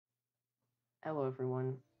Hello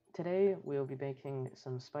everyone. Today we'll be making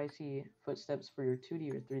some spicy footsteps for your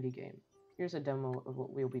 2D or 3D game. Here's a demo of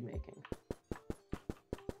what we'll be making.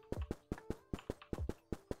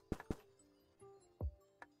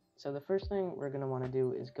 So the first thing we're going to want to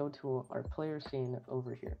do is go to our player scene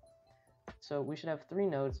over here. So we should have 3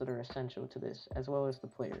 nodes that are essential to this, as well as the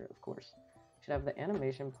player, of course. We should have the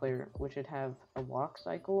animation player, which should have a walk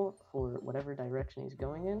cycle for whatever direction he's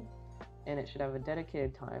going in, and it should have a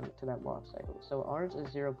dedicated time to that walk cycle. So ours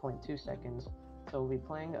is 0.2 seconds, so we'll be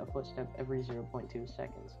playing a footstep every 0.2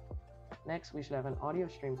 seconds. Next, we should have an audio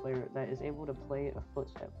stream player that is able to play a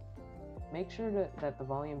footstep. Make sure that the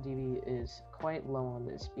volume dB is quite low on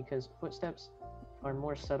this, because footsteps are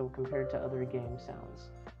more subtle compared to other game sounds.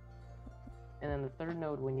 And then the third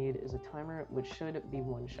node we need is a timer, which should be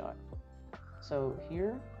one shot. So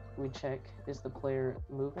here we check, is the player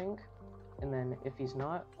moving? And then if he's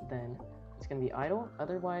not, then it's going to be idle.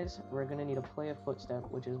 Otherwise, we're going to need to play a footstep,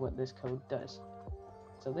 which is what this code does.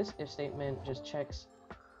 So this if statement just checks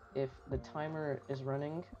if the timer is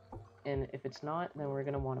running, and if it's not, then we're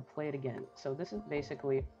going to want to play it again. So this is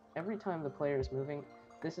basically every time the player is moving,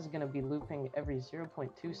 this is going to be looping every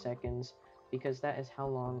 0.2 seconds, because that is how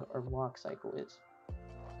long our walk cycle is.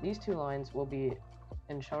 These 2 lines will be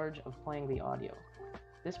in charge of playing the audio.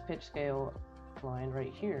 This pitch scale line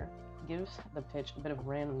right here gives the pitch a bit of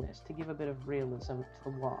randomness to give a bit of realism to the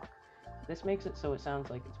walk. This makes it so it sounds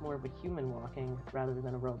like it's more of a human walking rather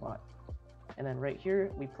than a robot. And then right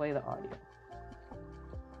here, we play the audio.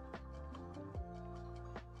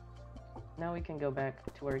 Now we can go back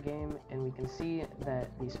to our game and we can see that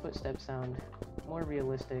these footsteps sound more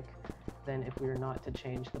realistic than if we were not to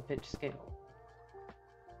change the pitch scale.